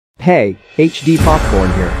Hey, HD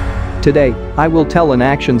Popcorn here. Today, I will tell an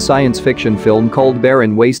action science fiction film called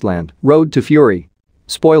Barren Wasteland, Road to Fury.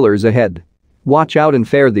 Spoilers ahead. Watch out and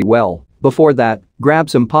fare thee well. Before that,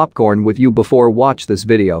 grab some popcorn with you before watch this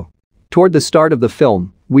video. Toward the start of the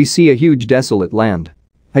film, we see a huge desolate land.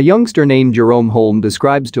 A youngster named Jerome Holm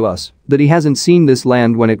describes to us that he hasn't seen this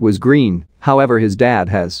land when it was green, however his dad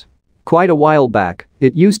has. Quite a while back,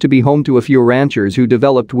 it used to be home to a few ranchers who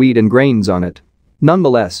developed wheat and grains on it.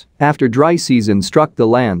 Nonetheless, after dry season struck the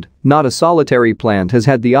land, not a solitary plant has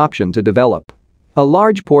had the option to develop. A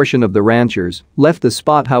large portion of the ranchers left the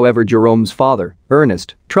spot, however Jerome's father,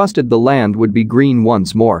 Ernest, trusted the land would be green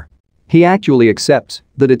once more. He actually accepts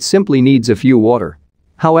that it simply needs a few water.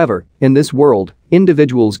 However, in this world,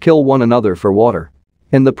 individuals kill one another for water.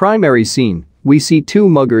 In the primary scene, we see two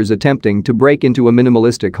muggers attempting to break into a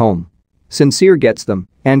minimalistic home. Sincere gets them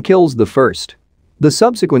and kills the first. The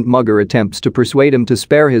subsequent mugger attempts to persuade him to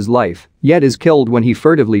spare his life, yet is killed when he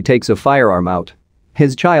furtively takes a firearm out.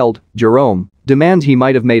 His child, Jerome, demands he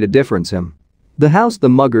might have made a difference him. The house the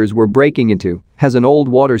muggers were breaking into has an old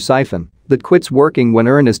water siphon that quits working when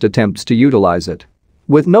Ernest attempts to utilize it.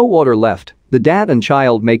 With no water left, the dad and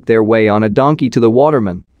child make their way on a donkey to the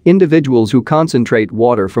waterman, individuals who concentrate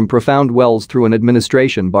water from profound wells through an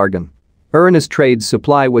administration bargain. Ernest trades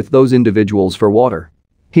supply with those individuals for water.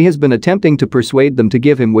 He has been attempting to persuade them to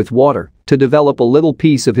give him with water to develop a little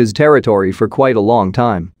piece of his territory for quite a long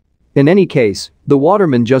time. In any case, the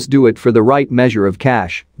watermen just do it for the right measure of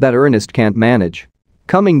cash that Ernest can't manage.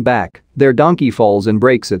 Coming back, their donkey falls and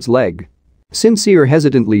breaks its leg. Sincere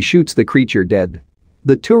hesitantly shoots the creature dead.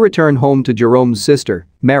 The two return home to Jerome's sister,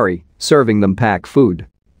 Mary, serving them pack food.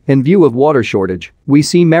 In view of water shortage, we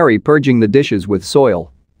see Mary purging the dishes with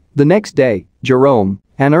soil. The next day, Jerome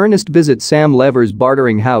and Ernest visit Sam Lever's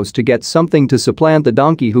bartering house to get something to supplant the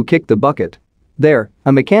donkey who kicked the bucket. There,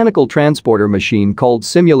 a mechanical transporter machine called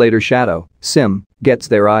Simulator Shadow, Sim, gets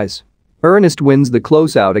their eyes. Ernest wins the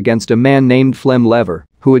closeout against a man named Flem Lever,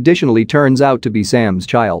 who additionally turns out to be Sam's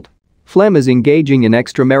child. Flem is engaging in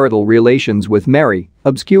extramarital relations with Mary,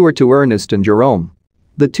 obscure to Ernest and Jerome.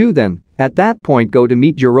 The two then, at that point, go to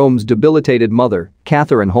meet Jerome's debilitated mother,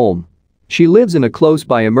 Catherine Holm. She lives in a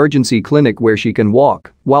close-by emergency clinic where she can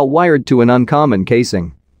walk while wired to an uncommon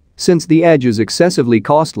casing. Since the edge is excessively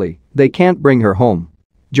costly, they can't bring her home.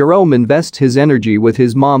 Jerome invests his energy with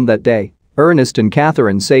his mom that day. Ernest and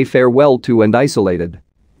Catherine say farewell to and isolated.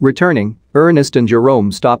 Returning, Ernest and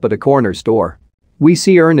Jerome stop at a corner store. We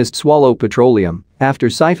see Ernest swallow petroleum after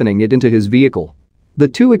siphoning it into his vehicle. The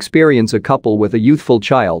two experience a couple with a youthful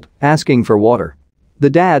child asking for water. The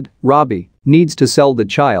dad, Robbie, needs to sell the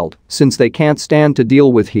child since they can't stand to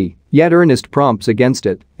deal with yet Ernest prompts against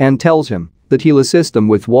it and tells him that he'll assist them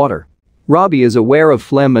with water. Robbie is aware of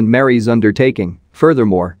Flem and Mary's undertaking,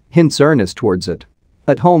 furthermore, hints Ernest towards it.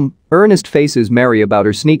 At home, Ernest faces Mary about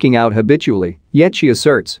her sneaking out habitually, yet she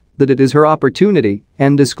asserts that it is her opportunity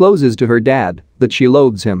and discloses to her dad that she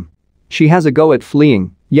loathes him. She has a go at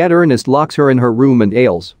fleeing, yet Ernest locks her in her room and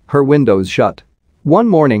ails her windows shut. One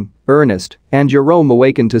morning, Ernest and Jerome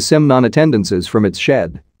awaken to Sim non-attendances from its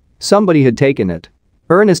shed. Somebody had taken it.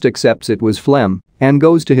 Ernest accepts it was Flem and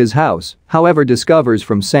goes to his house, however discovers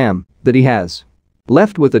from Sam that he has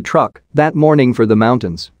left with a truck that morning for the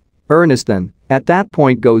mountains. Ernest then, at that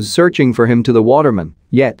point, goes searching for him to the watermen,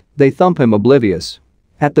 yet they thump him oblivious.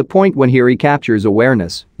 At the point when he recaptures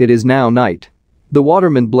awareness, it is now night. The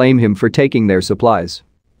watermen blame him for taking their supplies.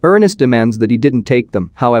 Ernest demands that he didn't take them,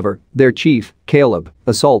 however, their chief, Caleb,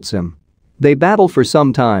 assaults him. They battle for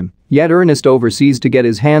some time, yet Ernest oversees to get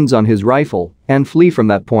his hands on his rifle and flee from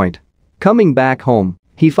that point. Coming back home,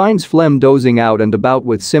 he finds Flem dozing out and about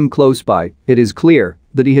with Sim close by. It is clear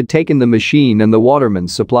that he had taken the machine and the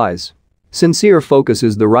waterman's supplies. Sincere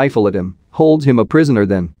focuses the rifle at him, holds him a prisoner,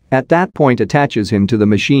 then, at that point, attaches him to the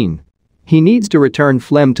machine. He needs to return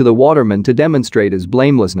Flem to the waterman to demonstrate his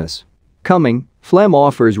blamelessness. Coming, Flem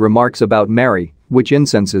offers remarks about Mary, which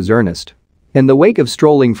incenses Ernest. In the wake of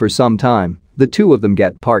strolling for some time, the two of them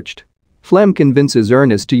get parched. Flem convinces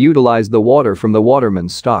Ernest to utilize the water from the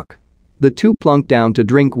waterman's stock. The two plunk down to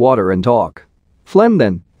drink water and talk. Flem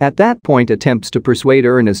then, at that point, attempts to persuade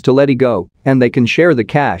Ernest to let he go, and they can share the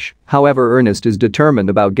cash, however Ernest is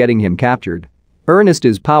determined about getting him captured. Ernest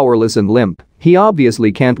is powerless and limp, he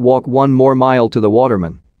obviously can't walk one more mile to the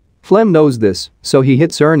waterman. Flem knows this, so he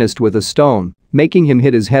hits Ernest with a stone, making him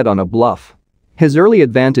hit his head on a bluff. His early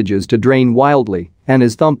advantage is to drain wildly and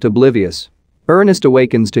is thumped oblivious. Ernest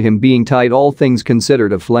awakens to him being tied, all things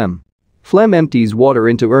considered, of Flem. Flem empties water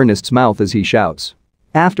into Ernest's mouth as he shouts.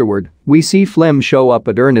 Afterward, we see Flem show up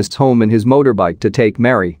at Ernest's home in his motorbike to take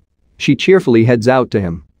Mary. She cheerfully heads out to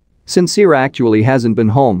him. Sincere actually hasn't been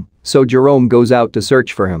home, so Jerome goes out to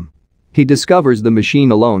search for him. He discovers the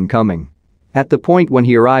machine alone coming. At the point when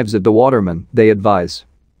he arrives at the waterman, they advise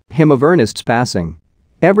him of Ernest's passing.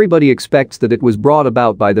 Everybody expects that it was brought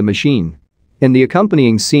about by the machine. In the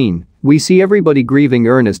accompanying scene, we see everybody grieving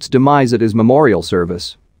Ernest's demise at his memorial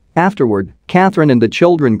service. Afterward, Catherine and the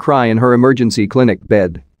children cry in her emergency clinic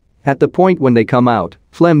bed. At the point when they come out,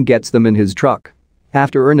 Flem gets them in his truck.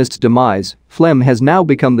 After Ernest's demise, Flem has now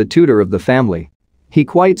become the tutor of the family. He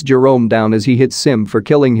quiets Jerome down as he hits Sim for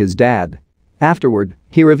killing his dad. Afterward,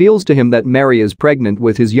 he reveals to him that Mary is pregnant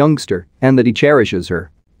with his youngster and that he cherishes her.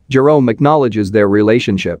 Jerome acknowledges their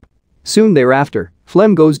relationship. Soon thereafter,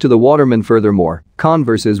 Flem goes to the watermen furthermore,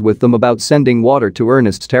 converses with them about sending water to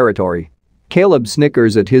Ernest's territory. Caleb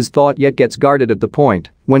snickers at his thought yet gets guarded at the point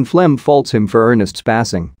when Flem faults him for Ernest's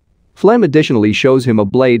passing. Flem additionally shows him a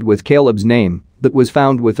blade with Caleb's name that was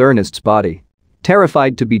found with Ernest's body.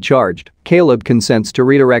 Terrified to be charged, Caleb consents to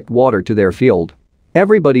redirect water to their field.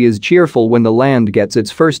 Everybody is cheerful when the land gets its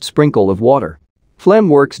first sprinkle of water. Flem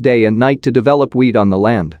works day and night to develop wheat on the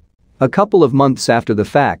land. A couple of months after the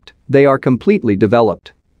fact, they are completely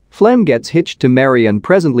developed. Flem gets hitched to Mary and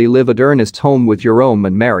presently live at Ernest's home with Jerome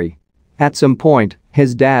and Mary. At some point,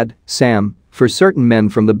 his dad, Sam, for certain men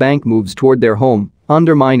from the bank moves toward their home,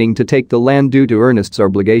 undermining to take the land due to Ernest's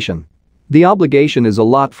obligation. The obligation is a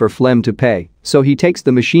lot for Flem to pay, so he takes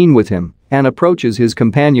the machine with him and approaches his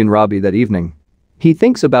companion Robbie that evening. He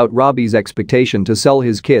thinks about Robbie's expectation to sell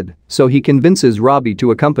his kid, so he convinces Robbie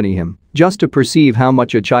to accompany him, just to perceive how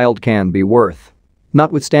much a child can be worth.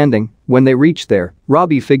 Notwithstanding, when they reach there,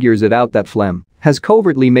 Robbie figures it out that Flem has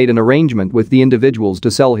covertly made an arrangement with the individuals to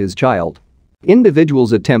sell his child.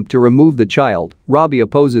 Individuals attempt to remove the child, Robbie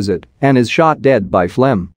opposes it and is shot dead by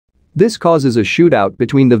Flem. This causes a shootout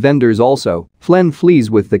between the vendors also, Flem flees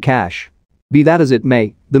with the cash. Be that as it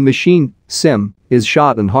may, the machine, Sim, is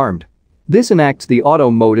shot and harmed. This enacts the auto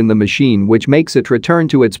mode in the machine which makes it return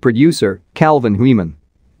to its producer, Calvin Hueman.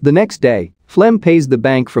 The next day, Flem pays the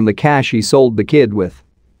bank from the cash he sold the kid with.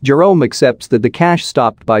 Jerome accepts that the cash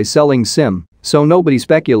stopped by selling Sim, so nobody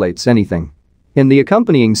speculates anything. In the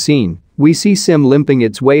accompanying scene, we see Sim limping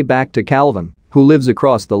its way back to Calvin, who lives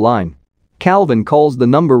across the line. Calvin calls the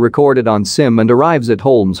number recorded on Sim and arrives at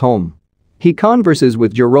Holmes' home. He converses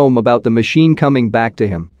with Jerome about the machine coming back to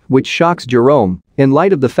him, which shocks Jerome in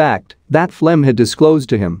light of the fact that Flem had disclosed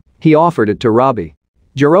to him he offered it to Robbie.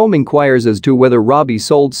 Jerome inquires as to whether Robbie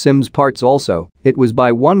sold Sim's parts also, it was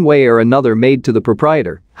by one way or another made to the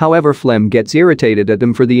proprietor, however Flem gets irritated at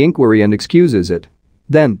him for the inquiry and excuses it.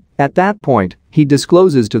 Then, at that point, he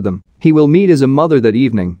discloses to them he will meet his mother that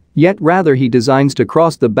evening, yet rather he designs to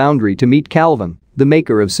cross the boundary to meet Calvin, the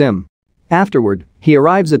maker of Sim. Afterward, he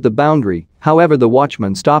arrives at the boundary, however the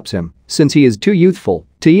watchman stops him since he is too youthful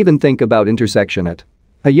to even think about intersection it.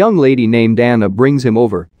 A young lady named Anna brings him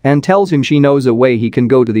over and tells him she knows a way he can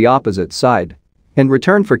go to the opposite side. In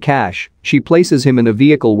return for cash, she places him in a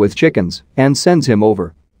vehicle with chickens and sends him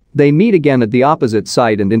over. They meet again at the opposite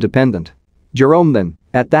side and independent. Jerome then,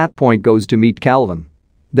 at that point goes to meet Calvin.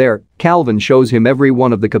 There, Calvin shows him every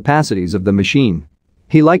one of the capacities of the machine.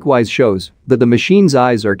 He likewise shows that the machine's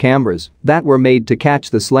eyes are cameras that were made to catch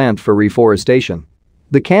the slant for reforestation.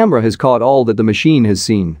 The camera has caught all that the machine has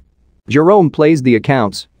seen. Jerome plays the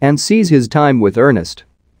accounts and sees his time with Ernest.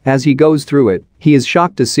 As he goes through it, he is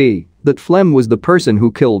shocked to see that Flem was the person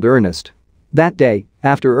who killed Ernest. That day,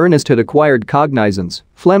 after Ernest had acquired cognizance,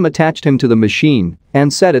 Flem attached him to the machine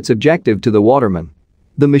and set its objective to the waterman.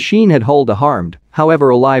 The machine had hauled a harmed, however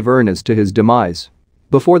alive Ernest to his demise.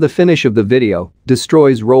 Before the finish of the video,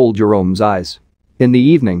 destroys roll Jerome's eyes. In the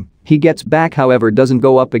evening, he gets back however doesn't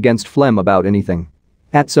go up against Flem about anything.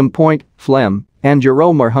 At some point, Flem and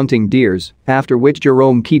Jerome are hunting deers, after which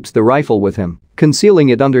Jerome keeps the rifle with him, concealing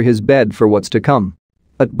it under his bed for what's to come.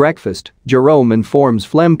 At breakfast, Jerome informs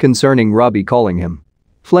Flem concerning Robbie calling him.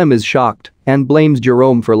 Flem is shocked and blames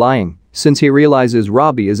Jerome for lying, since he realizes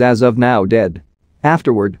Robbie is as of now dead.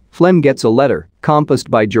 Afterward, Flem gets a letter,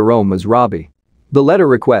 compassed by Jerome as Robbie. The letter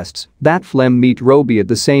requests that Flem meet Robbie at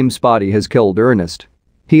the same spot he has killed Ernest.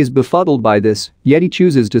 He is befuddled by this, yet he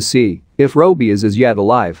chooses to see if Robbie is as yet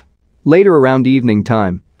alive. Later around evening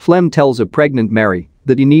time, Flem tells a pregnant Mary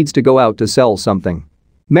that he needs to go out to sell something.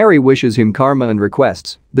 Mary wishes him karma and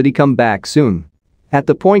requests that he come back soon. At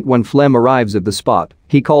the point when Flem arrives at the spot,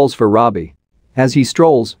 he calls for Robbie. As he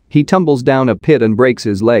strolls, he tumbles down a pit and breaks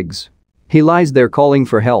his legs. He lies there calling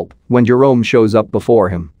for help when Jerome shows up before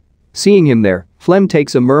him. Seeing him there, Flem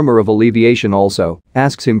takes a murmur of alleviation also,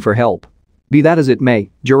 asks him for help. Be that as it may,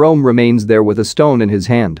 Jerome remains there with a stone in his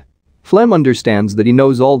hand. Flem understands that he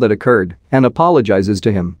knows all that occurred and apologizes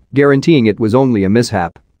to him, guaranteeing it was only a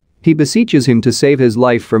mishap. He beseeches him to save his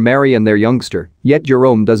life for Mary and their youngster, yet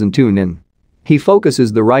Jerome doesn't tune in. He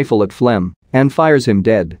focuses the rifle at Flem and fires him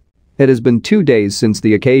dead. It has been 2 days since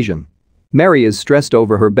the occasion. Mary is stressed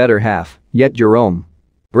over her better half, yet Jerome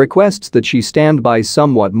requests that she stand by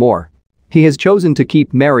somewhat more. He has chosen to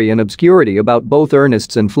keep Mary in obscurity about both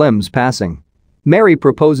Ernest's and Flem's passing. Mary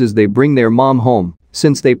proposes they bring their mom home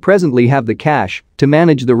since they presently have the cash to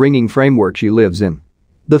manage the ringing framework she lives in.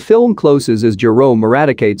 The film closes as Jerome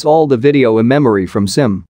eradicates all the video memory from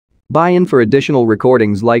Sim. Buy in for additional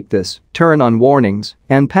recordings like this, turn on warnings,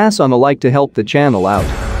 and pass on a like to help the channel out.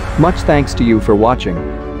 Much thanks to you for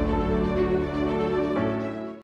watching.